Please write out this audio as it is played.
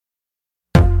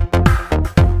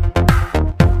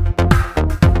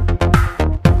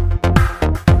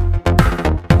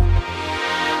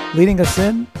Leading us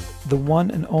in, the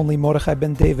one and only Mordechai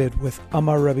Ben David with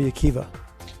Amar Rabbi Akiva.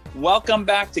 Welcome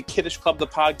back to Kiddush Club, the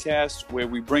podcast, where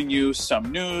we bring you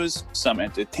some news, some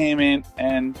entertainment,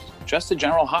 and just a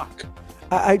general hawk.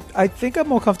 I think I'm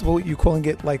more comfortable with you calling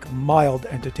it like mild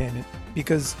entertainment,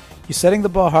 because you're setting the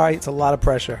bar high. It's a lot of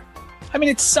pressure. I mean,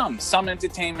 it's some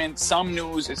entertainment, some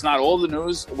news. It's not all the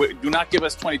news. Do not give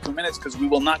us 22 minutes because we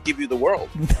will not give you the world.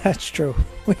 That's true.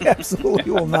 We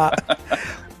absolutely will not.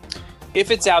 If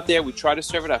it's out there, we try to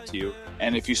serve it up to you.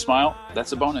 And if you smile,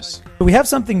 that's a bonus. We have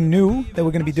something new that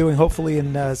we're going to be doing, hopefully,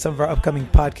 in some of our upcoming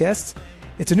podcasts.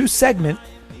 It's a new segment,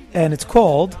 and it's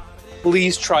called...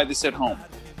 Please try this at home.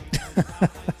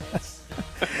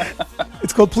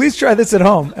 It's called Please Try This at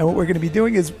Home. And what we're going to be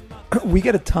doing is we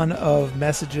get a ton of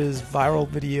messages, viral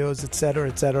videos, etc.,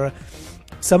 etc.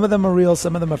 Some of them are real,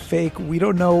 some of them are fake. We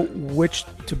don't know which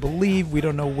to believe. We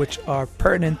don't know which are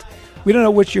pertinent. We don't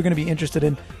know which you're going to be interested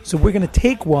in. So we're going to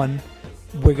take one.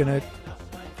 We're going to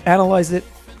analyze it,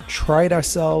 try it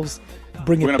ourselves,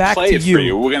 bring it back to you. For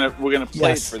you. We're going to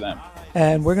play it for them.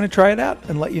 And we're going to try it out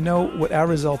and let you know what our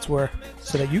results were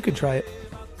so that you can try it.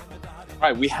 All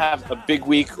right, we have a big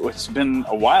week. It's been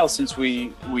a while since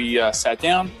we sat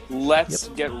down. Let's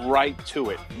get right to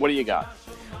it. What do you got?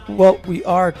 Well, we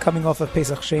are coming off of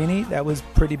Pesach Sheni. That was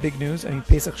pretty big news. I mean,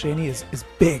 Pesach Sheni is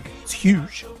big. It's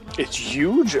huge. It's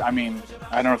huge? I mean,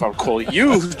 I don't know if I would call it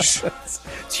huge.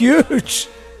 It's huge.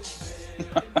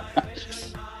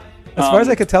 As far as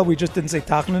I could tell, we just didn't say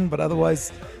Tachanun, but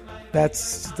otherwise,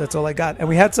 that's all I got. And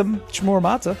we had some Shmur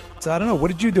Matzah. So I don't know. What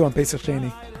did you do on Pesach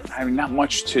Sheni? I mean, not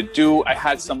much to do. I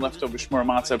had some leftover Shmur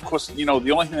Matzah. Of course, the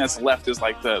only thing that's left is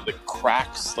like the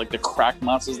cracks, like the cracked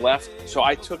matzahs left. So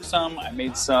I took some. I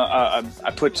made some.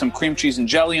 I put some cream cheese and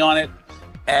jelly on it,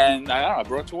 and I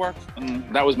brought it to work,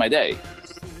 and that was my day.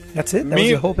 That's it? That was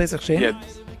your whole Pesach Sheni?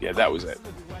 Yeah, that was it.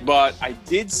 But I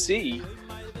did see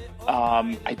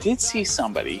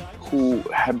somebody who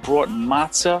had brought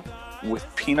matzah with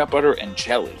peanut butter and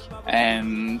jelly,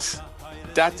 and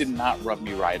that did not rub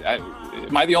me right.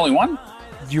 Am I the only one?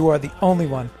 You are the only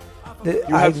one.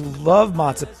 I love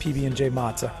matzah, PB&J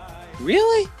matzah.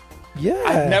 Really? Yeah.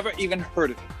 I've never even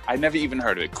heard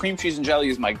of it. Cream cheese and jelly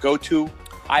is my go-to.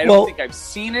 I don't think I've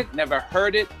seen it, never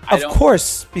heard it. Of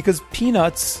course, because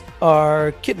peanuts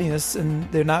are kidneys and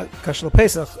they're not kosher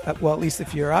Pesach. Well, at least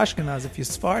if you're Ashkenaz, if you're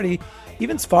Sephardi,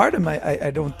 even Sephardim,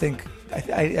 I don't think.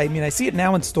 I mean, I see it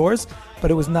now in stores, but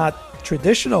it was not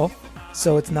traditional,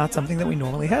 so it's not something that we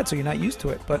normally had. So you're not used to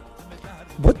it. But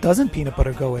what doesn't peanut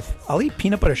butter go with? I'll eat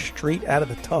peanut butter straight out of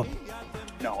the tub.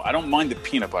 No, I don't mind the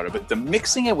peanut butter, but the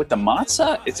mixing it with the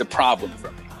matzah, it's a problem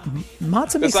for me.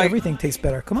 Matzah makes everything taste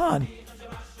better. Come on.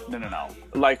 No.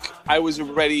 Like, I was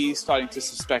already starting to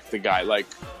suspect the guy. Like,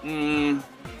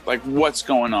 what's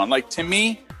going on? Like, to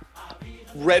me,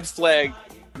 red flag,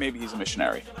 maybe he's a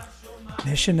missionary.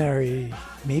 Missionary.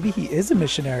 Maybe he is a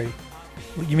missionary.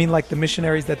 You mean like the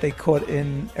missionaries that they caught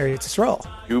in Eretz Yisrael?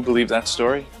 You believe that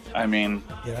story? I mean...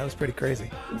 Yeah, that was pretty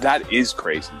crazy. That is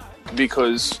crazy.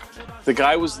 Because the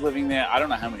guy was living there, I don't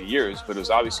know how many years, but it was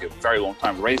obviously a very long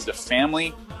time. Raised a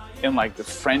family in like the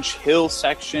French Hill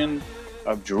section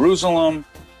of Jerusalem.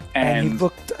 And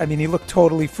he looked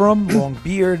totally from, long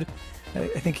beard. I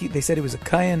think they said he was a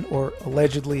Kayan, or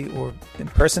allegedly, or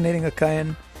impersonating a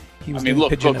Kayan. He was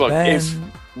look. If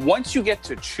once you get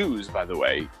to choose, by the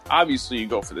way, obviously you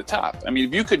go for the top. I mean,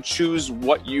 if you could choose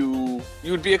what you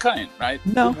would be a Kayan, right?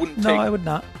 No, I would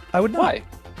not.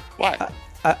 Why?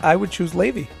 I would choose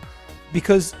Levi,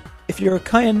 because if you're a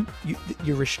Kayan,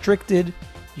 you're restricted.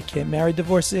 You can't marry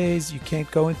divorcees. You can't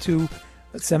go into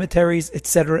cemeteries,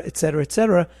 etc., etc.,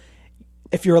 etc.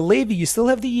 If you're a Levi, you still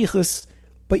have the yichus,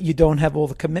 but you don't have all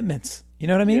the commitments. You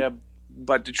know what I mean? Yeah,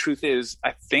 but the truth is,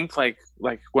 I think like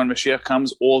when Mashiach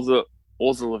comes, all the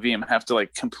Levim have to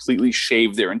like completely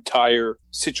shave their entire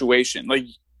situation. Like,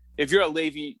 if you're a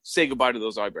Levi, say goodbye to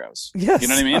those eyebrows. Yes, you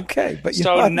know what I mean? Okay, but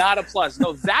not a plus.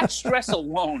 No, that stress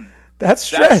alone. That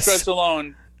stress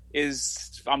alone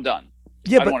is I'm done.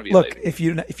 Yeah, I don't want to be look, a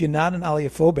Levi. if you're not an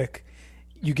aliyah-phobic,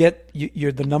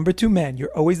 you're the number two man.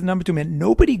 You're always the number two man.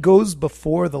 Nobody goes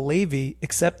before the Levi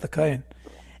except the Kayan.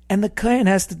 And the Kayan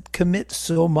has to commit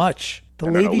so much. The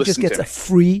Levi just gets a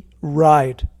free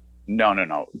ride.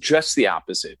 No. Just the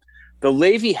opposite. The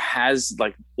Levi has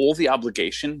like all the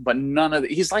obligation, but none of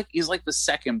he's like the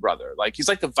second brother. Like, he's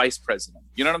like the vice president.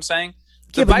 You know what I'm saying?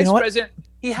 The vice president.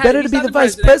 Better to be the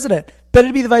vice president. Better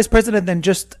to be the vice president than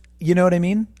just, you know what I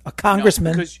mean? A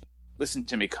congressman. No, because, listen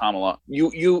to me, Kamala. You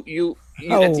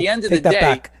at the end of the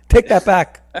day. Take that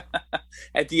back.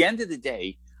 At the end of the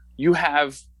day, you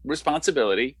have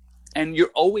responsibility and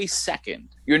you're always second.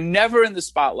 You're never in the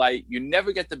spotlight. You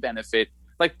never get the benefit.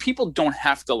 Like, people don't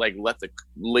have to like let the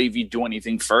Levi do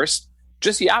anything first.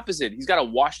 Just the opposite. He's got to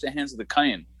wash the hands of the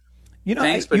Kohen. You know,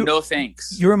 Thanks, but no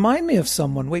thanks. You remind me of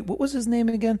someone. Wait, what was his name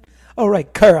again? Oh,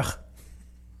 right, Kurach.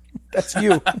 That's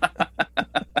you.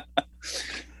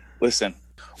 Listen.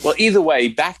 Well, either way,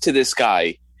 back to this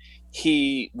guy.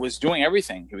 He was doing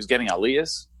everything. He was getting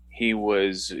aliyahs. He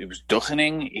was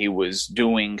duchening. He was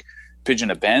doing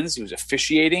pidyon benz. He was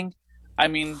officiating. I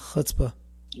mean, chutzpah.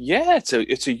 Yeah,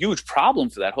 it's a huge problem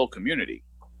for that whole community.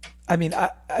 I mean,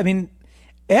 I mean,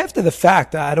 after the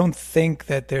fact, I don't think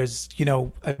that there's,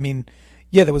 I mean,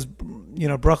 yeah, there was,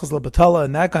 brachas lebatala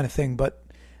and that kind of thing, but,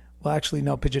 well, actually,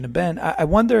 no, pidyon ben. I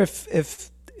wonder if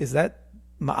is that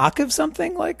ma'akiv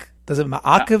something? Like, does it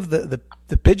ma'akiv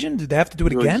the pigeon? Do they have to do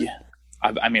it again? Yeah.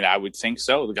 I mean, I would think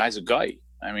so. The guy's a guy.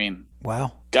 I mean,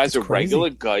 wow, guy's a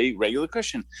regular guy, regular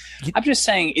Christian. I'm just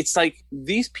saying, it's like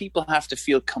these people have to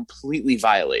feel completely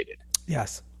violated.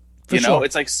 Yes,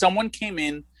 it's like someone came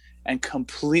in and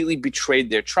completely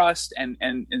betrayed their trust, and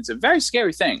it's a very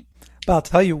scary thing. But I'll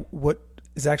tell you what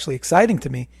is actually exciting to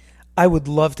me. I would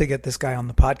love to get this guy on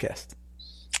the podcast.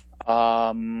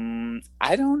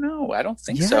 I don't know. I don't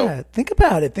think so. Yeah, think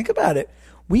about it.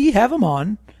 We have him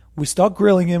on. We start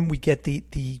grilling him. We get the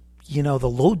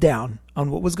lowdown on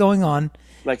what was going on.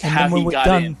 Like how he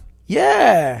got in.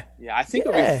 Yeah. Yeah, I think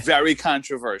it'll be very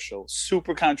controversial,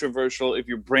 super controversial if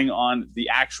you bring on the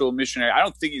actual missionary. I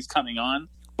don't think he's coming on,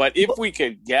 but if we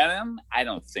could get him, I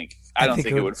don't think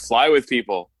it would fly with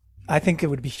people. I think it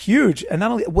would be huge. And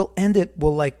not only we'll end it,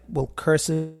 we'll curse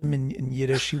him in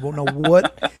Yiddish. He won't know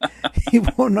what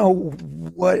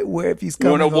where if he's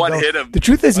coming. You won't know what hit him. The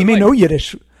truth is, he may know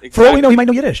Yiddish. Exactly. For all we know, he might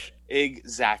know Yiddish.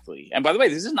 Exactly. And by the way,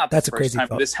 this is not the first time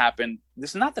this happened.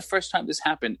 This is not the first time this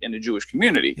happened in the Jewish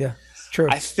community. Yeah, true.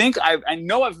 I think I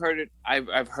know I've heard it.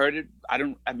 I've heard it. I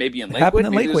don't. Maybe in Lakewood. It happened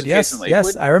in Lakewood. Yes,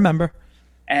 yes, I remember.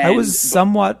 And I was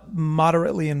somewhat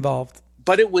moderately involved.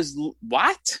 But it was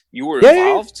what? You were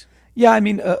involved? Yeah, I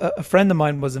mean, a friend of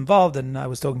mine was involved, and I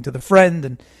was talking to the friend,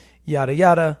 and yada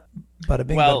yada. Bada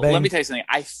bing, well, bada bang. Let me tell you something.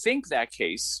 I think that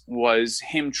case was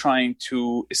him trying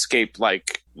to escape,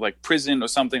 like prison or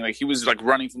something. Like he was like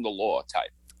running from the law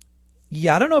type.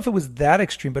 Yeah, I don't know if it was that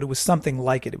extreme, but it was something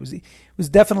like it. It was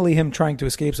definitely him trying to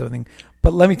escape something.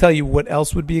 But let me tell you what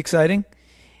else would be exciting.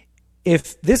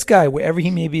 If this guy, wherever he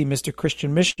may be, Mr.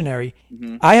 Christian Missionary,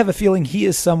 I have a feeling he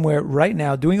is somewhere right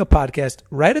now doing a podcast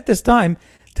right at this time,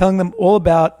 telling them all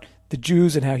about the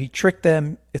Jews and how he tricked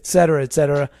them, et cetera, et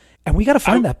cetera. And we got to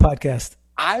find that podcast.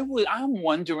 I'm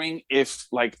wondering if,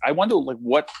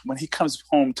 what when he comes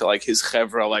home to like his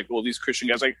chevra, like all these Christian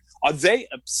guys, like, are they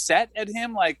upset at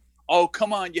him? Like, oh,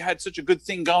 come on, you had such a good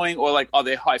thing going, or like, are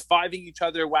they high-fiving each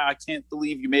other? Wow, I can't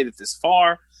believe you made it this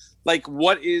far. Like,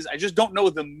 I just don't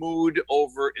know the mood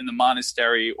over in the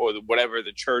monastery or whatever,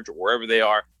 the church or wherever they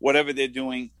are, whatever they're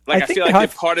doing. Like, I feel like they're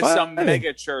part of some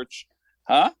mega church.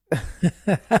 Huh?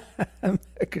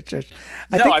 Mega church.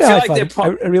 I feel like they're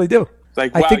part. I really do.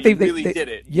 Like, wow, I think they really did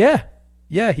it. Yeah.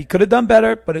 Yeah, he could have done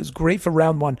better, but it was great for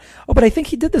round one. Oh, but I think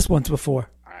he did this once before.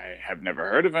 I have never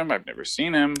heard of him. I've never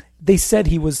seen him. They said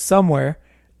he was somewhere,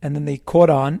 and then they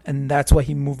caught on, and that's why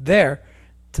he moved there.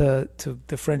 To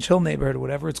the French Hill neighborhood or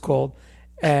whatever it's called.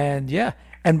 And yeah.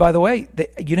 And by the way,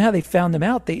 you know how they found him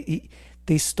out? They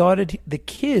started, the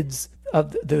kids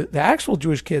of the actual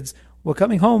Jewish kids were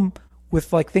coming home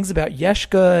with like things about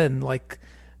Yeshka and like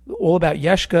all about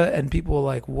Yeshka, and people were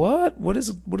like, what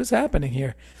is happening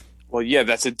here? Well, yeah,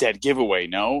 that's a dead giveaway.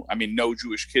 No, I mean, no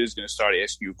Jewish kid is going to start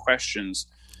asking you questions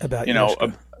about,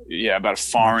 about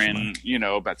foreign,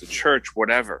 about the church,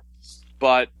 whatever.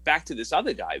 But back to this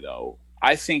other guy though.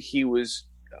 I think he was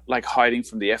like hiding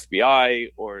from the FBI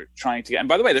or trying to get. And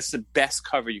by the way, that's the best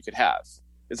cover you could have.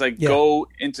 It's like go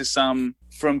into some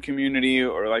from community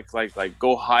or like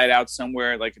go hide out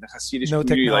somewhere like in a Hasidic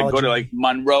community, technology. Like go to like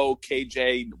Monroe,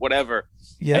 KJ, whatever.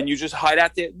 Yeah, and you just hide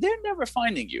out there. They're never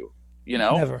finding you.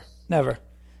 Never.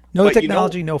 No but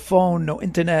technology, no phone, no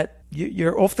internet.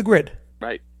 You're off the grid.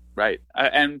 Right.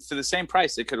 And for the same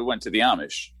price, they could have went to the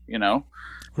Amish. Right.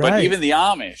 But even the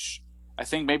Amish. I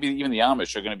think maybe even the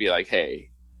Amish are going to be like, hey,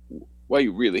 why are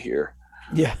you really here?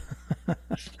 Yeah.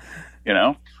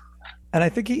 And I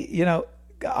think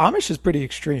Amish is pretty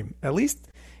extreme. At least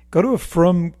go to a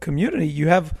frum community. You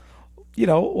have,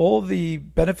 all the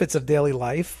benefits of daily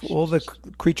life, all the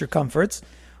creature comforts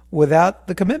without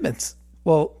the commitments.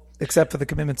 Well, except for the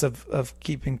commitments of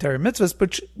keeping Torah mitzvahs,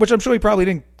 which I'm sure he probably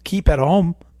didn't keep at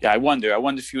home. Yeah, I wonder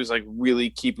if he was like really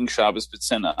keeping Shabbos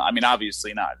B'tzina. I mean,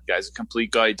 obviously not. The guy's a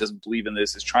complete guy. He doesn't believe in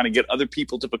this. He's trying to get other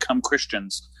people to become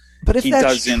Christians. But if he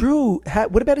that's doesn't. true,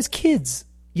 what about his kids?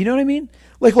 You know what I mean?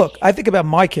 Like, look, I think about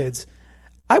my kids.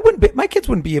 My kids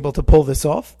wouldn't be able to pull this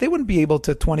off. They wouldn't be able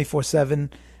to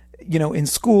 24/7, in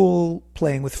school,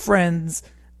 playing with friends.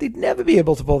 They'd never be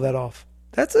able to pull that off.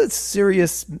 That's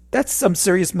some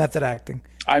serious method acting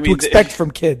to expect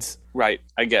from kids. Right,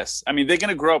 I guess. I mean, they're going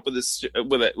to grow up with this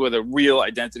with a real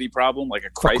identity problem, like a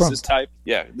crisis type.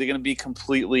 Yeah, they're going to be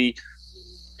completely.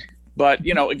 But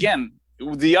again,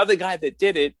 the other guy that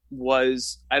did it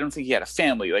I don't think he had a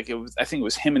family. Like I think it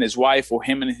was him and his wife, or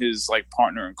him and his like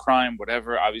partner in crime,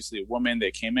 whatever. Obviously, a woman.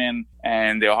 They came in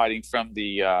and they were hiding from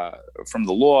the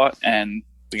law, and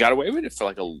they got away with it for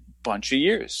like a bunch of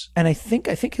years. And I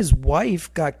think his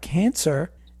wife got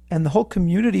cancer, and the whole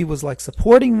community was like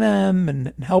supporting them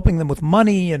and helping them with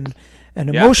money and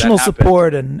emotional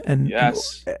support and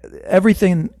yes.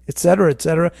 everything, et cetera, et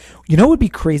cetera. It would be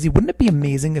crazy. Wouldn't it be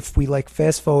amazing if we like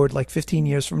fast forward like 15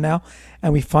 years from now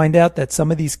and we find out that some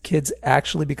of these kids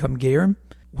actually become Gerim?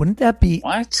 Wouldn't that be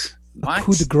a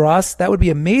coup de grace? That would be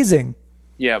amazing.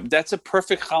 Yeah, that's a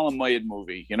perfect Chol Hamoed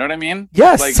movie. You know what I mean?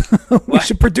 Yes, we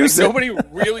should produce it. Nobody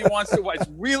really wants to watch. It's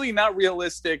really not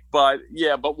realistic, but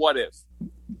what if?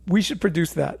 We should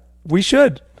produce that. We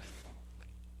should.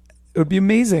 It would be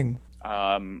amazing.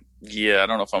 I don't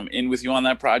know if I'm in with you on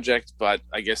that project, but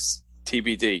I guess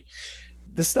TBD.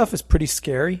 This stuff is pretty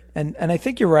scary, and I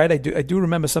think you're right. I do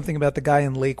remember something about the guy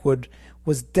in Lakewood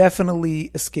was definitely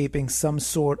escaping some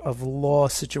sort of law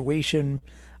situation.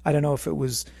 I don't know if it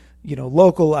was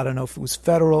local. I don't know if it was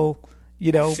federal.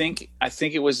 I think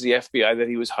it was the FBI that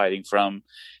he was hiding from,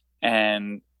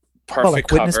 and perfect like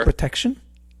cover. Witness protection.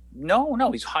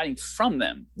 No, he's hiding from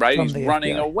them. Right, he's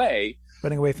running away.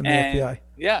 Running away from the FBI.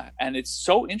 Yeah, and it's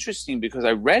so interesting because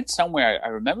I read somewhere, I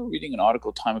remember reading an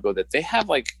article time ago that they have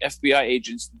like FBI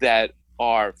agents that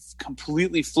are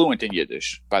completely fluent in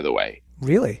Yiddish, by the way.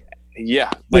 Really? Yeah.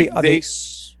 Wait, like they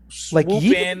swoop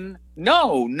in.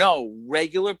 No,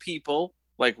 regular people,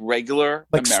 like regular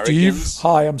like Americans. Steve.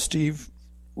 Hi, I'm Steve.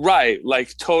 Right,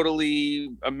 like totally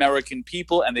American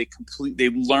people, and they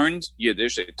learned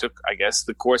Yiddish. They took, I guess,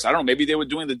 the course. I don't know, maybe they were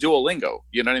doing the Duolingo.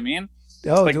 You know what I mean?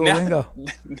 Oh, like Duolingo.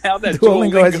 Now that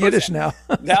Duolingo has Yiddish now.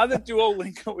 Now that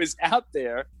Duolingo is out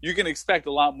there, you can expect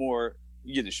a lot more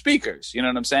Yiddish speakers. You know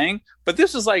what I'm saying? But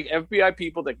this is like FBI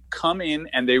people that come in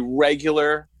and they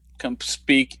can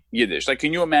speak Yiddish. Like,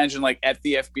 can you imagine, like, at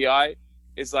the FBI,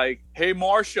 it's like, hey,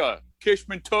 Marsha,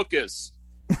 Kishman Tukis.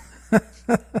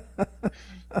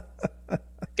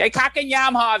 Gay cock and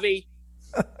yam, Harvey.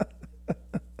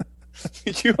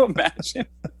 Could you imagine?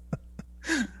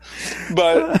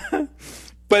 But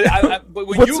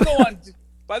when you go on,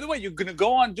 by the way, you're going to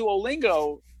go on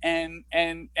Duolingo and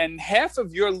half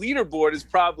of your leaderboard is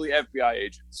probably FBI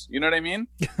agents. You know what I mean?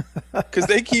 Because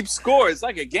they keep score. It's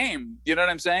like a game. You know what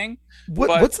I'm saying?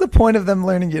 What's the point of them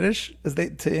learning Yiddish? Is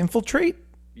to infiltrate?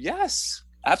 Yes,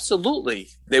 absolutely.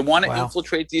 They want to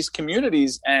infiltrate these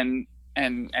communities and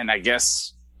I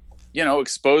guess,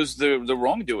 expose the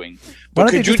wrongdoing. Why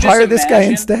don't they just hire this guy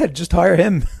instead? Just hire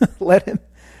him. Let him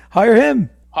hire him.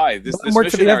 Hi, this work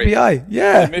for the FBI.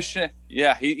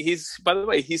 Yeah, he's by the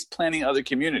way, he's planning other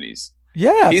communities.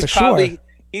 Yeah,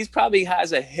 He's probably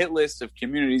has a hit list of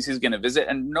communities he's going to visit,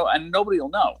 and nobody will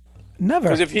know. Never.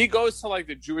 Because if he goes to like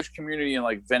the Jewish community in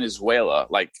like Venezuela,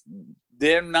 like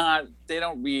they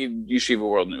don't read Yeshiva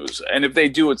World News, and if they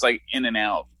do, it's like in and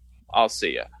out. I'll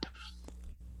see ya.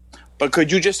 But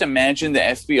could you just imagine the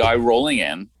FBI rolling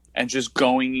in and just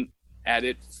going at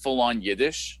it full on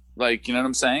Yiddish? Like, you know what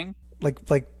I'm saying? Like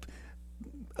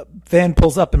van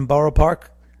pulls up in Borough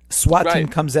Park, SWAT team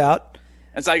comes out.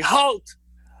 It's like, halt!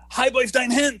 Heibeif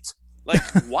dein Hint! Like,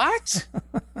 what?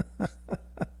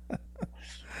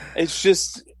 It's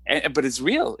just, but it's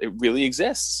real. It really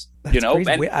exists. That's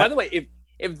crazy. And by the way,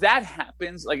 if that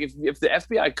happens, like if the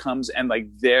FBI comes and like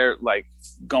they're like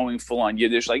going full on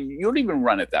Yiddish, like you don't even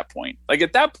run at that point. Like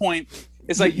at that point,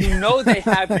 it's like they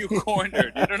have you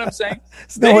cornered. You know what I'm saying?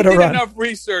 They did enough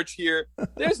research here.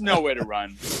 There's nowhere to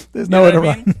run. There's nowhere to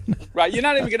run. Right? You're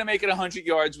not even going to make it 100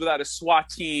 yards without a SWAT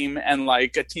team and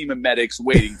like a team of medics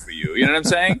waiting for you. You know what I'm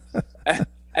saying?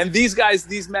 And these guys,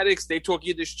 these medics, they talk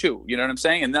Yiddish too. You know what I'm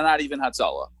saying? And they're not even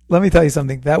Hatzalah. Let me tell you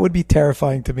something. That would be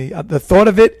terrifying to me. The thought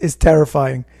of it is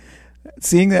terrifying.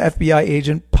 Seeing the FBI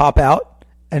agent pop out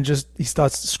and he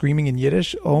starts screaming in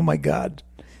Yiddish. Oh my God.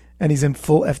 And he's in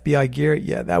full FBI gear.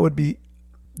 Yeah, that would be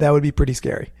pretty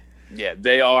scary. Yeah,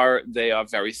 they are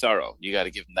very thorough. You got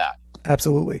to give them that.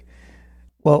 Absolutely.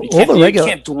 Well, you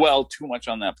can't dwell too much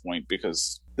on that point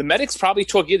because the medics probably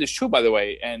talk Yiddish too, by the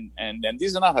way, and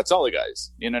these are not Hatzalah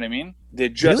guys. You know what I mean? They're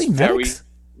just really?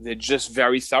 They're just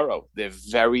very thorough. They're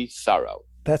very thorough.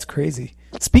 That's crazy.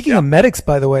 Speaking of medics,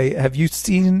 by the way, have you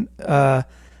seen?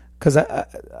 Because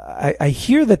I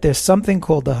hear that there's something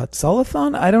called the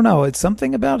Hatzalathon. I don't know. It's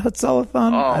something about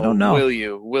Hatzalathon. I don't know.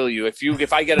 Will you?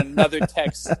 If I get another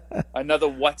text, another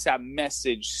WhatsApp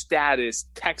message, status,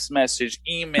 text message,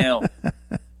 email,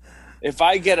 if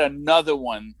I get another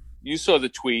one, you saw the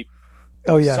tweet.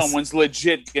 Oh yes. Someone's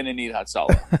legit gonna need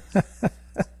Hatzalah.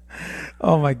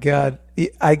 Oh my God.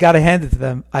 I got to hand it to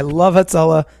them. I love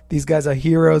Hatzalah. These guys are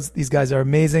heroes. These guys are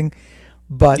amazing.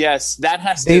 But yes,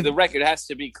 the record has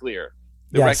to be clear.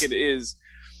 The record is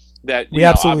that we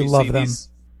absolutely love them.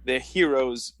 They're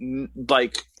heroes,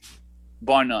 like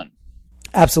bar none.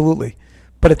 Absolutely.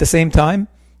 But at the same time,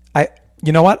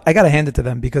 you know what? I got to hand it to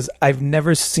them because I've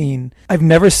never seen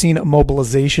a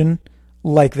mobilization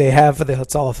like they have for the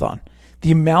Hatzalathon.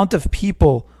 The amount of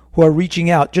people who are reaching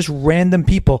out, just random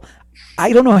people.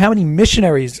 I don't know how many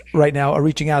missionaries right now are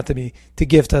reaching out to me to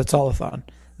give to Hatzalathon.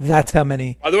 That's how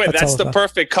many. By the way, that's the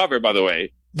perfect cover, by the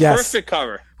way. Yes. Perfect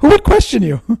cover. Who would question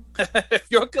you? If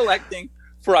you're collecting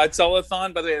for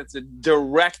Hatzalathon, by the way, it's a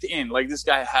direct in. Like, this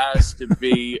guy has to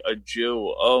be a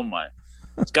Jew. Oh, my.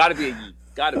 It's got to be a Yid.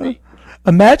 Got to be.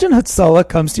 Imagine Hatzalah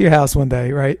comes to your house one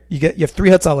day, right? You have 3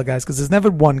 Hatzalah guys because there's never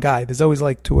one guy. There's always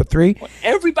like 2 or 3. Well,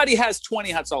 everybody has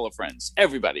 20 Hatzalah friends.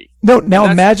 Everybody. No, now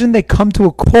imagine they come to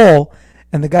a call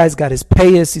and the guy's got his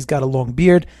payas, he's got a long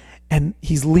beard, and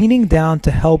he's leaning down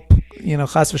to help,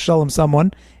 chas v'shalom,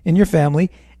 someone in your family,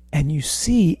 and you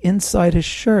see inside his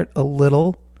shirt a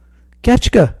little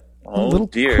ketchka, a little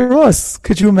cross.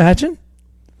 Could you imagine?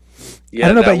 Yeah, I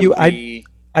don't know about you.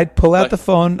 I'd pull out the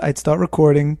phone. I'd start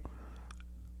recording.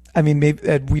 I mean,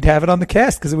 maybe we'd have it on the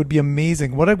cast because it would be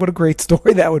amazing. What a great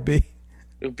story that would be.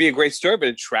 It would be a great story, but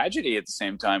a tragedy at the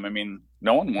same time. I mean,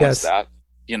 no one wants that,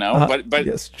 But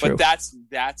yes, but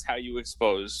that's how you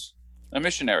expose a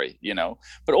missionary,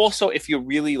 But also, if you're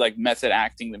really like method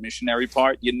acting the missionary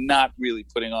part, you're not really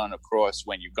putting on a cross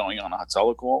when you're going on a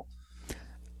Hatzalah call.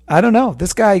 I don't know.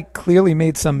 This guy clearly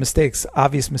made some mistakes,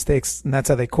 obvious mistakes, and that's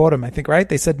how they caught him. I think, right?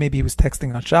 They said maybe he was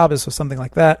texting on Shabbos or something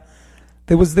like that.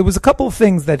 There was a couple of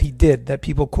things that he did that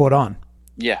people caught on.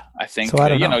 Yeah, I think so I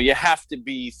don't know. You have to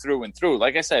be through and through.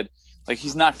 Like I said, like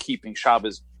he's not keeping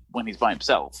Shabbos when he's by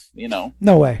himself.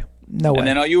 No way. And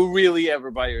then are you really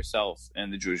ever by yourself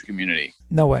in the Jewish community?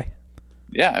 No way.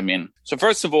 Yeah, I mean, so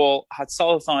first of all,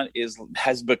 Hatzalathon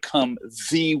has become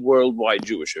the worldwide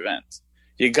Jewish event.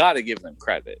 You got to give them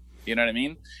credit. You know what I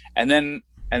mean? And then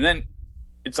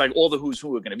it's like all the who's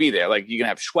who are going to be there. Like you're going to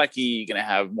have Shweki, you're going to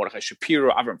have Mordechai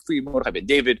Shapiro, Avram Fried, Mordechai Ben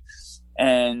David,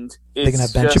 and they're going to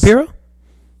have Ben Shapiro?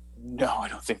 No, I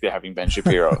don't think they're having Ben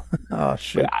Shapiro. Oh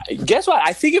shit! Guess what?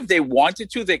 I think if they wanted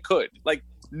to, they could. Like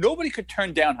nobody could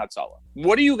turn down Hatzalah.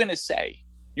 What are you going to say?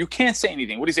 You can't say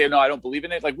anything. What do you say? No, I don't believe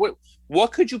in it. Like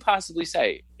what could you possibly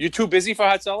say? You're too busy for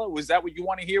Hatzalah? Was that what you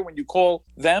want to hear when you call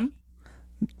them?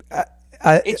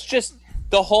 It's just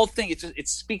the whole thing. It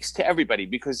speaks to everybody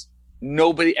because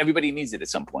everybody needs it at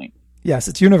some point. Yes,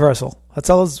 it's universal.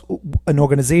 Hatzalah is an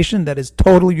organization that is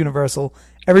totally universal.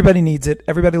 Everybody needs it.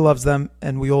 Everybody loves them,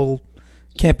 and we all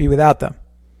can't be without them.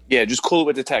 Yeah, just cool it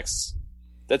with the texts.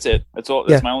 That's it. That's all.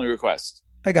 That's my only request.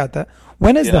 I got that.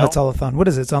 When is the Hatzalathon? What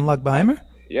is it? It's on Lag BaOmer?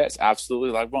 Yeah, it's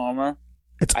absolutely Lag BaOmer.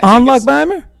 It's on Lag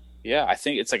BaOmer? Yeah, I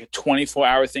think it's like a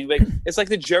 24-hour thing. Like it's like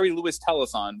the Jerry Lewis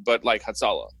telethon, but like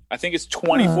Hatzalah. I think it's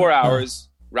 24 hours,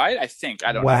 right? I think.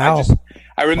 I don't know.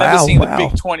 I remember seeing the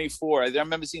Big 24. I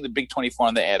remember seeing the Big 24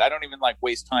 on the ad. I don't even like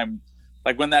waste time.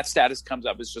 Like when that status comes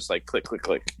up, it's just like click, click,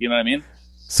 click. You know what I mean?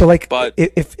 So like, but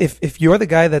if you're the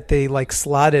guy that they like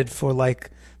slotted for like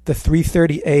the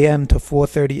 3:30 a.m. to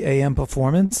 4:30 a.m.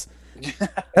 performance,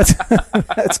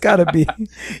 that's got to be,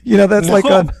 that's like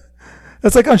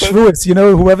on Shavuos.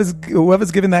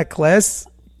 Whoever's giving that class,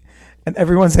 and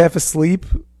everyone's half asleep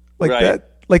like that.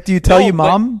 Like, do you tell your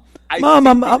mom? Mom,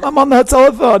 I'm on the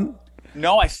Hatzalathon.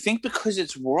 No, I think because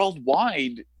it's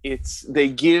worldwide, they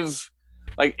give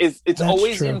like it's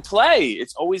always true. In play.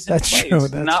 It's always in play. True.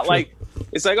 It's not true. Like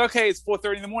it's like okay, it's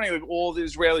 4:30 in the morning. Like all the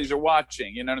Israelis are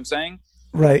watching. You know what I'm saying?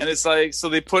 Right. And it's like so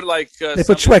they put like they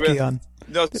put Shweki on.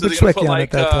 No, they so put they're Shweki on like,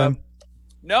 at that time.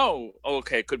 No,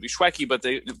 okay, it could be Shweki, but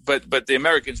the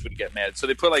Americans would get mad. So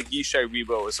they put like Yishai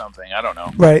Rebo or something. I don't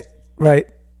know. Right.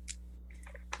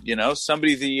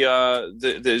 Somebody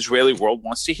the Israeli world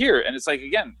wants to hear, and it's like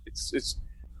again, it's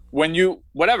when you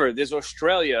whatever. There's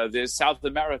Australia, there's South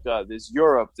America, there's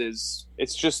Europe.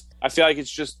 I feel like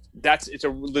it's a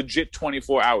legit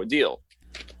 24-hour deal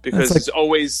because it's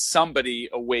always somebody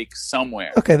awake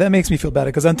somewhere. Okay, that makes me feel better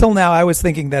because until now I was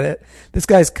thinking that this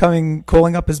guy's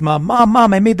calling up his mom. Mom,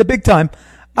 I made the big time.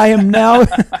 I am now.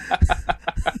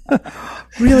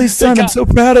 Really, son, guy- I'm so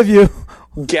proud of you.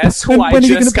 Guess who I when are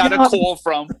you just gonna got be a on? call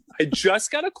from? I just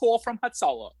got a call from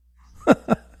Hatzalah.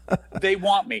 They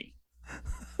want me.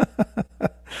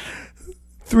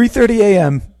 3:30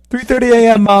 a.m. 3:30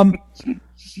 a.m. Mom,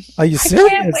 are you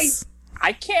serious?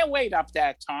 I can't wait up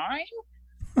that time.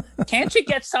 Can't you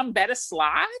get some better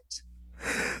slot?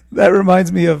 That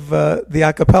reminds me of the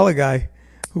a cappella guy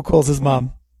who calls his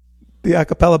mom, the a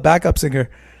cappella backup singer.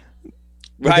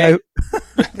 Right.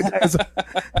 The guy was-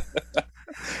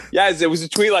 Yes, it was a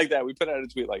tweet like that. We put out a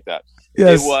tweet like that.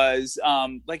 Yes. It was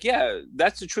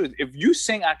that's the truth. If you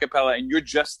sing a cappella and you're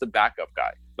just the backup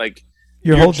guy, like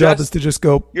Your you're whole job just- is to just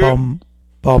go bum,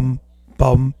 bum,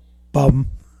 bum, bum.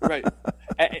 right,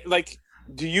 like,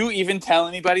 do you even tell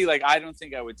anybody? Like, I don't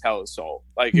think I would tell a soul.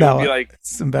 Like, it No, would be like,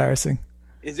 it's embarrassing.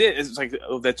 is it? It's like,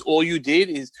 oh, that's all you did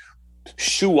is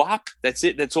shoo-wop? That's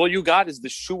it? That's all you got is the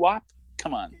shoo-wop?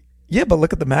 Come on. Yeah, but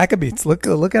look at the Maccabees. Look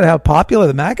at how popular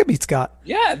the Maccabees got.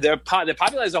 Yeah, they're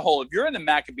popular as a whole. If you're in the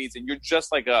Maccabees and you're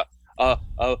just like a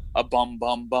bum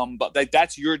bum bum, like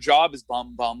that's your job is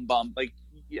bum bum bum. Like,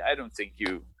 yeah, I don't think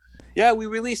you. Yeah, we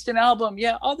released an album.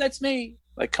 Yeah, oh, that's me.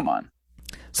 Like, come on.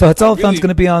 So Hatzalah Really- Fun's going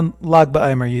to be on Lag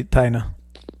BaOmer, Taina.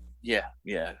 Yeah.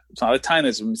 It's not a time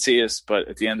as Matthias, but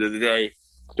at the end of the day,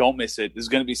 don't miss it. There's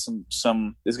going to be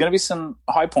some. There's going to be some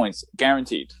high points,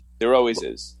 guaranteed. There always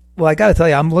is. Well, I got to tell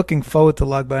you, I'm looking forward to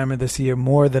Lag BaOmer this year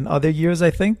more than other years,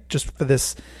 I think, just for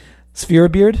this Sphere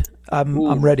Beard.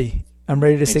 I'm ready. I'm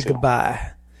ready to say too.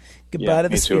 goodbye. Goodbye Yeah, to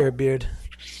the me too. Sphere Beard.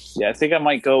 Yeah, I think I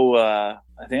might go.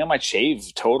 I think I might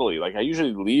shave totally. Like, I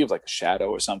usually leave like a shadow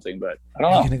or something, but I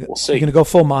don't know. We'll see. You're going to go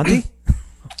full Monty?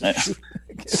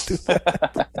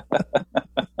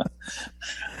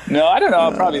 No, I don't know.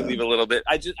 I'll probably leave a little bit.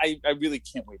 I really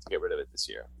can't wait to get rid of it this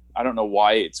year. I don't know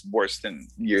why it's worse than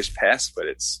years past, but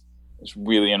it's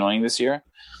really annoying this year.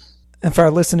 And for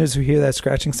our listeners who hear that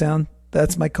scratching sound,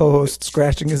 that's my co-host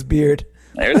scratching his beard.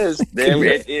 There it is. There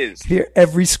it is. Hear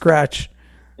every scratch.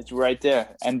 It's right there.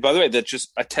 And by the way, that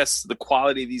just attests to the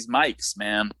quality of these mics,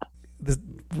 man.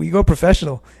 We go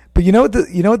professional. But you know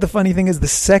what the funny thing is? The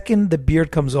second the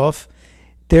beard comes off,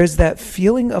 there's that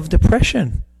feeling of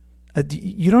depression.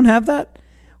 You don't have that?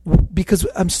 Because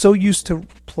I'm so used to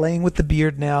playing with the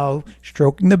beard now,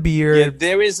 stroking the beard. Yeah,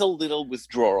 there is a little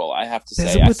withdrawal, I have to say.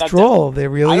 There's a withdrawal. There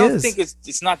really is. I don't think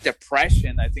it's not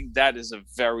depression. I think that is a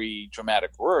very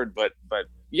dramatic word, but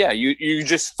yeah, you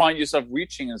just find yourself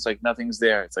reaching and it's like nothing's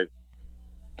there. It's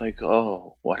like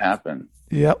oh, what happened?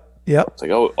 Yep. It's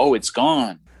like oh, it's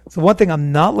gone. So one thing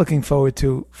I'm not looking forward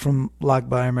to from Lag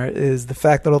BaOmer is the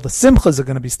fact that all the simchas are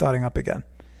going to be starting up again.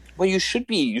 Well, you should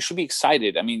be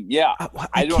excited. I mean, yeah,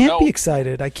 I don't can't know. be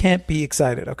excited. I can't be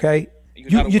excited. Okay,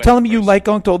 You're not a you're telling me wedding you like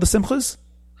going to all the simchas?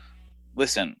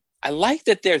 Listen, I like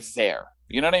that they're there.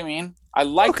 You know what I mean? I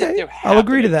like that they're happening. I'll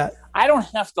agree to that. I don't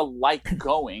have to like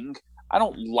going. I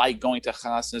don't like going to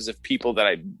chasnas of people that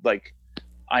I like.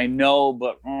 I know,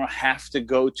 but have to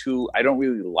go to. I don't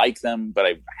really like them, but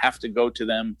I have to go to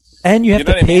them. And you have know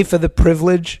to what I pay mean? for the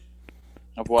privilege.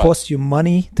 Of what? Costs you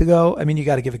money to go. I mean, you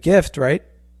got to give a gift, right?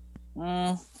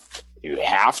 You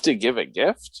have to give a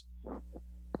gift?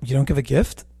 You don't give a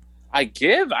gift? I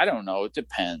give? I don't know. It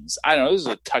depends. I don't know. This is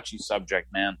a touchy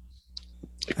subject, man.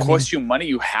 It costs you money.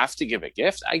 You have to give a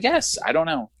gift? I guess. I don't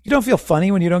know. You don't feel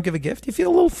funny when you don't give a gift? You feel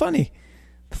a little funny.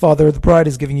 The father of the bride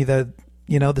is giving you the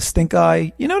stink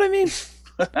eye. You know what I mean?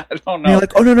 I don't And know. you're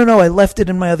like, oh, no, I left it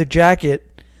in my other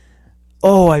jacket.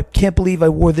 Oh, I can't believe I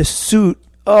wore this suit.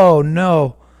 Oh,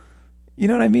 no. You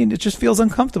know what I mean? It just feels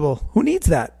uncomfortable. Who needs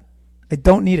that? I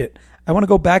don't need it. I want to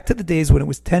go back to the days when it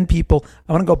was 10 people.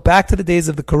 I want to go back to the days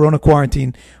of the Corona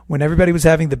quarantine when everybody was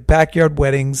having the backyard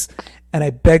weddings. And I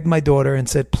begged my daughter and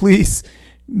said, please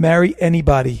marry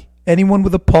anybody, anyone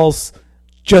with a pulse.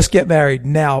 Just get married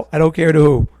now. I don't care to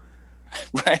who.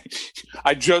 Right?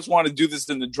 I just want to do this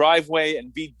in the driveway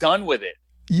and be done with it.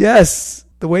 Yes,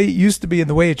 the way it used to be and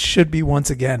the way it should be once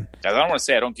again. I don't want to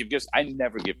say I don't give gifts. I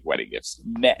never give wedding gifts.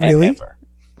 Really? Ever.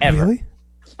 Really?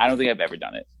 I don't think I've ever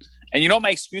done it. And you know what my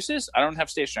excuse is? I don't have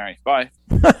stationery. Bye.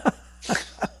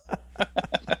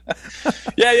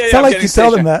 Yeah. It's not like you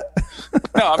tell them that.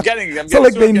 No, I'm getting. It's not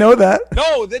like they know that.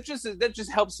 No, that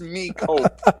just helps me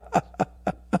cope.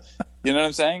 You know what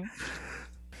I'm saying?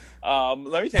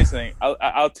 Let me tell you something.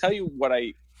 I'll tell you what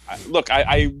I look.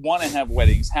 I want to have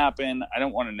weddings happen. I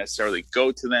don't want to necessarily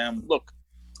go to them. Look,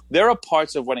 there are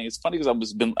parts of wedding. It's funny because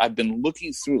I've been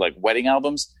looking through like wedding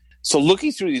albums. So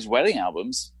looking through these wedding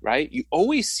albums, right? You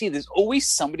always see there's always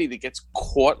somebody that gets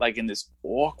caught like in this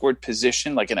awkward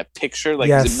position, like in a picture,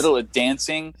 like he's in the middle of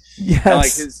dancing. Yes. And,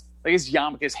 like Like his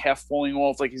yarmulke is half falling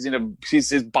off. Like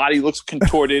his body looks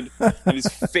contorted, and his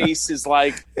face is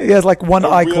like he has like one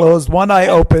eye closed, one eye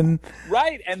open.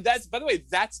 Right, and that's, by the way,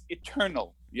 that's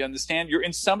eternal. You understand? You're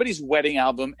in somebody's wedding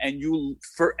album, and you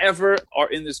forever are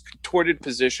in this contorted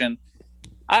position.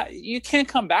 You can't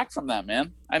come back from that,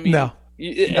 man. I mean,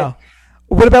 no.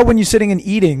 What about when you're sitting and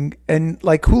eating, and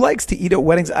like, who likes to eat at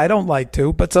weddings? I don't like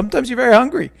to, but sometimes you're very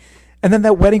hungry. And then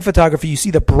that wedding photography, you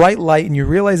see the bright light and you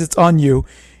realize it's on you.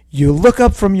 You look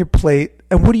up from your plate,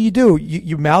 and what do?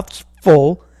 Your mouth's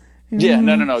full. Yeah,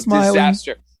 no. Smiling.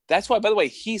 Disaster. That's why, by the way,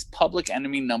 he's public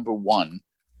enemy number one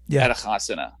at a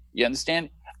chasana. You understand?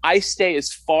 I stay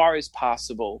as far as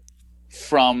possible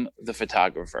from the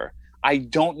photographer. I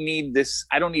don't need this.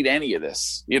 I don't need any of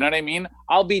this. You know what I mean?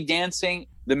 I'll be dancing.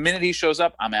 The minute he shows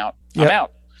up, I'm out. Yep. I'm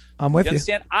out. I'm with you.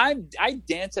 Understand? I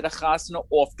dance at a chasana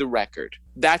off the record.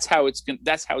 That's how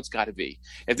it's got to be.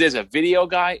 If there's a video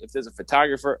guy, if there's a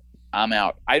photographer, I'm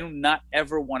out. I do not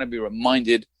ever want to be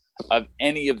reminded of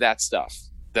any of that stuff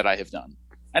that I have done.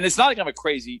 And it's not like I'm a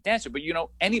crazy dancer, but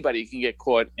anybody can get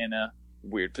caught in a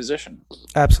weird position.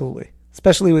 Absolutely.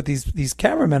 Especially with these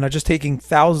cameramen are just taking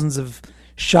thousands of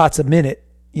shots a minute,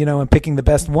 and picking the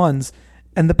best ones.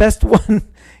 And the best one,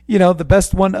 the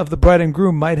best one of the bride and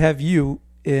groom might have you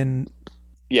in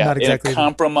not exactly in a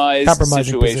compromising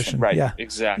situation. Position. Right. Yeah.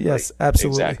 Exactly. Yes,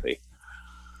 absolutely. Exactly.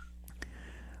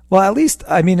 Well, at least,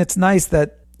 I mean, it's nice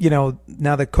that,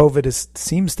 now that COVID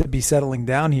seems to be settling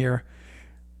down here.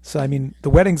 So, I mean, the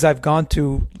weddings I've gone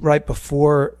to right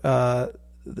before the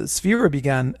Sphera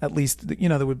began, at least, they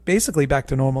were basically back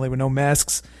to normal. There were no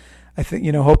masks. I think,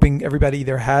 hoping everybody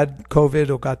either had COVID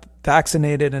or got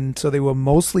vaccinated, and so they were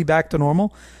mostly back to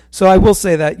normal. So I will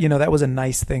say that, that was a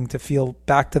nice thing to feel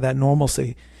back to that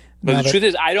normalcy. But the truth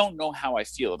is, I don't know how I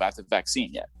feel about the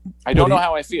vaccine yet. I don't know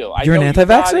how I feel. You're an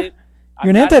anti-vaxxer? You're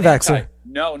an anti-vaxxer?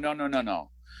 No.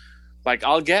 Like,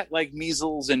 I'll get, like,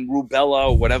 measles and rubella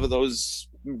or whatever those...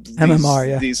 MMR,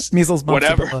 yeah. These, measles,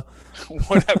 whatever.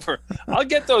 I'll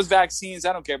get those vaccines.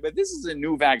 I don't care. But this is a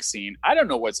new vaccine. I don't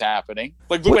know what's happening.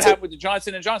 Like, look what happened with the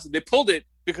Johnson & Johnson. They pulled it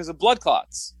because of blood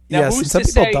clots. Now, yes, some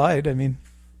people died. I mean...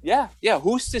 Yeah.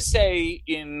 Who's to say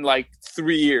in, like,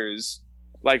 3 years,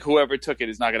 like, whoever took it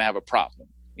is not going to have a problem?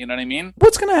 You know what I mean?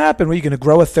 What's going to happen? Are you going to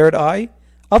grow a third eye?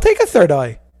 I'll take a third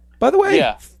eye. By the way,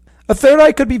 a third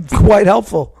eye could be quite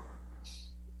helpful.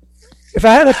 If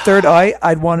I had a third eye,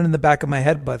 I'd want it in the back of my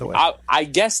head, by the way. I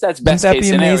guess that's best case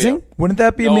scenario. Amazing? Wouldn't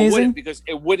that be amazing?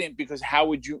 It wouldn't, because how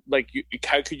would you, like,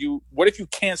 how could you, what if you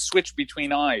can't switch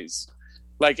between eyes?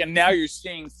 Like, and now you're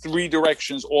seeing 3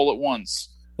 directions all at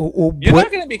once. You're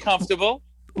not going to be comfortable.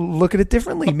 Look at it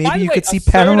differently. Maybe you could see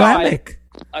panoramic.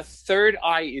 A third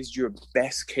eye is your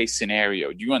best case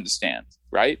scenario. Do you understand?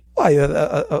 Right? Why,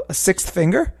 a sixth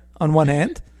finger on one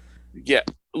hand? Yeah.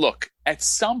 Look, at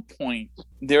some point,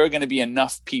 there are going to be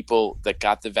enough people that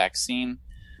got the vaccine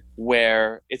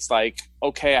where it's like,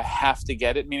 okay, I have to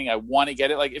get it, meaning I want to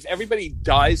get it. Like, if everybody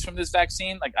dies from this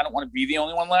vaccine, like, I don't want to be the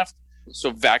only one left.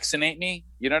 So vaccinate me.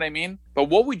 You know what I mean? But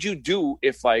what would you do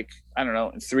if, like, I don't know,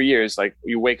 in 3 years, like,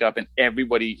 you wake up and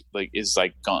everybody, like, is,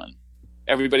 like, gone?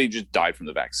 Everybody just died from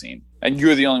the vaccine and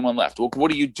you're the only one left. Well,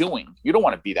 what are you doing? You don't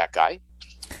want to be that guy.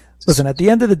 Listen, at the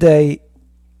end of the day,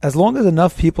 as long as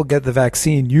enough people get the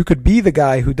vaccine, you could be the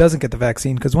guy who doesn't get the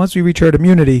vaccine, because once we reach herd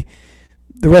immunity,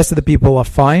 the rest of the people are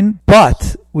fine.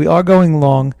 But we are going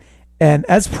long, and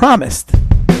as promised,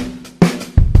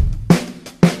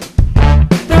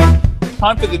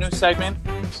 time for the new segment.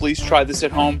 Please try this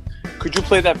at home. Could you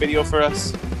play that video for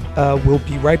us? We'll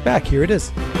be right back. Here it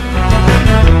is.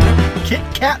 Kit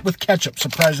Kat with ketchup,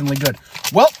 surprisingly good.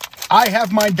 Well, I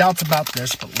have my doubts about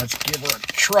this, but let's give her a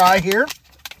try here.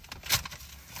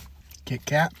 Kit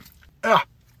Kat.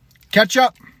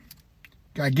 Ketchup.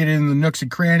 Gotta get it in the nooks and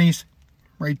crannies.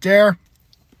 Right there.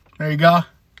 There you go.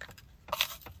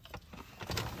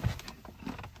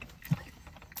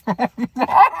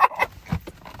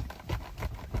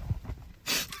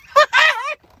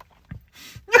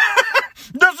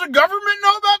 Does the government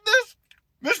know about this?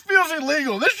 This feels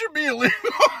illegal. This should be illegal.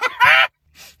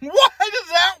 Why does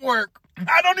that work?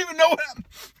 I don't even know what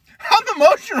I'm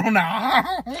emotional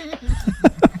now.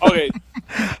 Okay.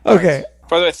 Okay.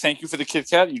 By the way, thank you for the Kit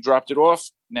Kat. You dropped it off.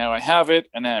 Now I have it,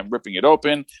 and then I'm ripping it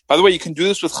open. By the way, you can do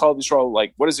this with Chal Yisrael,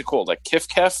 like, what is it called? Like Kif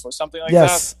Kef or something like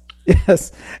that?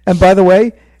 Yes. And by the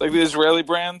way, like the Israeli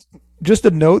brand? Just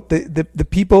a note, the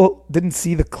people didn't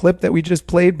see the clip that we just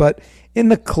played, but in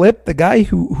the clip, the guy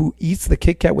who eats the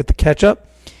Kit Kat with the ketchup,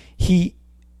 he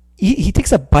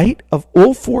takes a bite of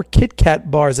all 4 Kit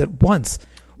Kat bars at once.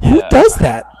 Who does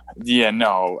that? Yeah,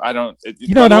 no, I don't.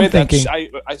 You know what I'm thinking? I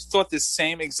thought the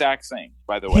same exact thing,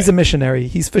 by the way. He's a missionary.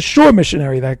 He's for sure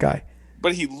missionary, that guy.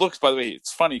 But he looks, by the way,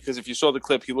 it's funny because if you saw the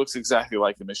clip, he looks exactly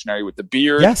like the missionary with the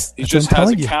beard. Yes, he just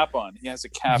has a cap on. He has a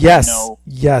cap. Yes, no.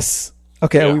 yes.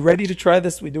 Okay, Yeah. Are we ready to try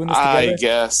this? We doing this together? I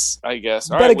guess.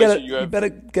 You better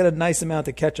get a nice amount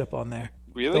of ketchup on there.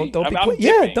 Really? Don't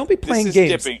be playing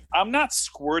games. Dipping. I'm not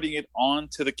squirting it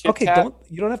onto the Kit Kat. Okay,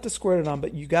 you don't have to squirt it on,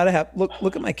 but you gotta have.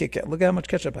 Look at my Kit Kat. Look at how much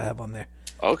ketchup I have on there.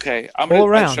 Okay, all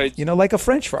around. Like a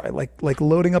French fry, like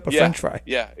loading up a French fry.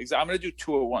 Yeah, exactly. I'm gonna do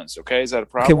 2 at once. Okay, is that a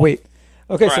problem? Okay, wait.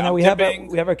 Okay, all so right, now we have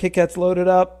our Kit Kats loaded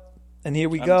up, and here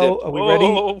we go. Are we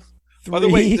ready? 3. By the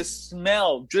way, just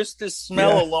the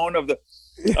smell alone of the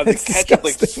ketchup,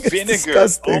 like vinegar.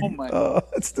 Oh my! Oh,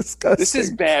 it's disgusting. This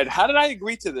is bad. How did I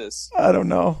agree to this? I don't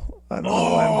know. I don't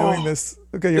know why I'm doing this.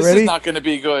 Okay, you ready? This is not going to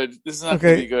be good. This is not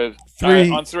going to be good. 3, all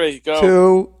right, on 3, go.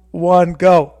 2, 1,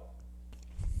 go.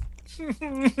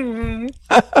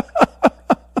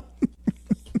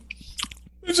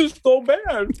 This is so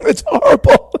bad. It's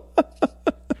horrible.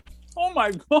 Oh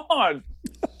my god.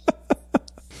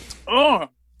 Oh,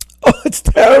 it's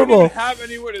terrible. I don't even have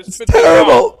anywhere to spit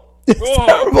terrible. It's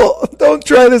terrible. Don't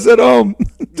try this at home.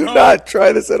 Do not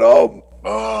try this at home.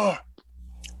 Oh.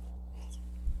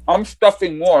 I'm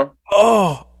stuffing more.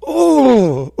 Oh.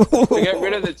 To get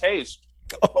rid of the taste.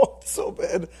 Oh, so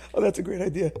bad. Oh, that's a great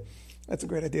idea.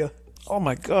 Oh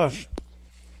my gosh.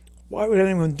 Why would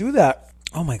anyone do that?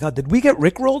 Oh my god, did we get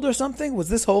rickrolled or something? Was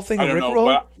this whole thing a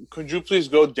rickroll? Could you please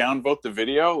go downvote the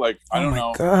video? Like, I don't know.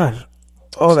 Oh my god.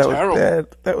 Oh, that was bad.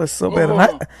 That was so bad.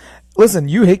 And listen,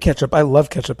 you hate ketchup. I love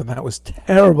ketchup, and that was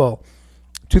terrible.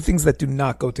 2 things that do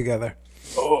not go together.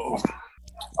 Oh.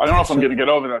 I don't know if I'm going to get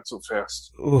over that so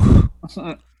fast. Ooh.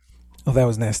 Oh, that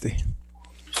was nasty.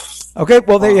 Okay,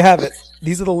 well, there you have it.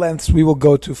 These are the lengths we will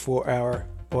go to for our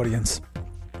audience.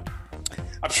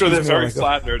 I'm sure they're very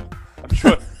flattered.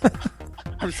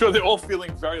 I'm sure they're all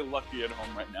feeling very lucky at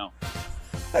home right now.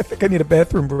 I think I need a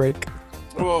bathroom break.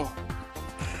 Oh.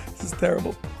 This is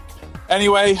terrible.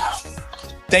 Anyway,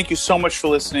 thank you so much for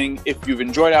listening. If you've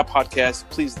enjoyed our podcast,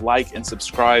 please like and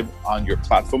subscribe on your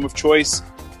platform of choice.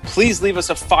 Please leave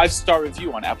us a 5-star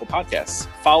review on Apple Podcasts.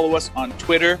 Follow us on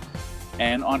Twitter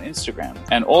and on Instagram.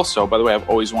 And also, by the way, I've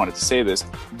always wanted to say this,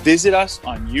 visit us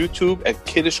on YouTube at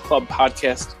Kiddish Club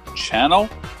Podcast channel,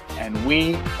 and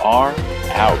we are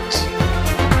out.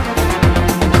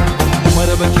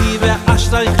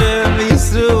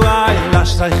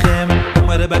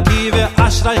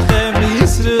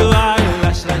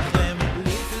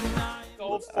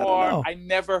 So far, I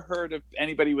never heard of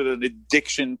anybody with an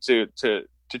addiction to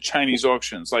Chinese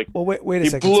auctions. Like, well, wait a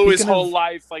second. He blew his whole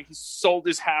life. Like, he sold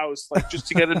his house, like, just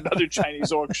to get another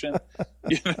Chinese auction.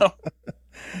 You know.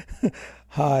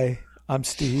 Hi, I'm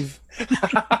Steve.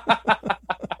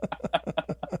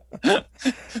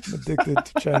 I'm addicted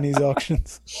to Chinese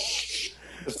auctions.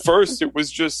 At first, it was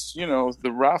just,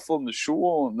 the raffle and the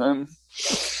shul, and then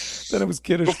it was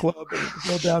Kiddish Club, and it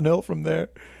was all downhill from there.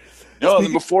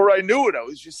 And before I knew it, I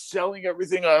was just selling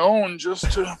everything I owned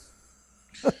just to.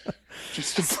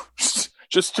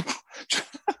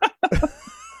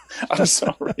 I'm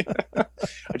sorry.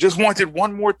 I just wanted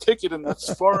one more ticket in that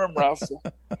Sfarim raffle.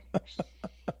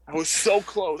 I was so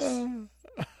close.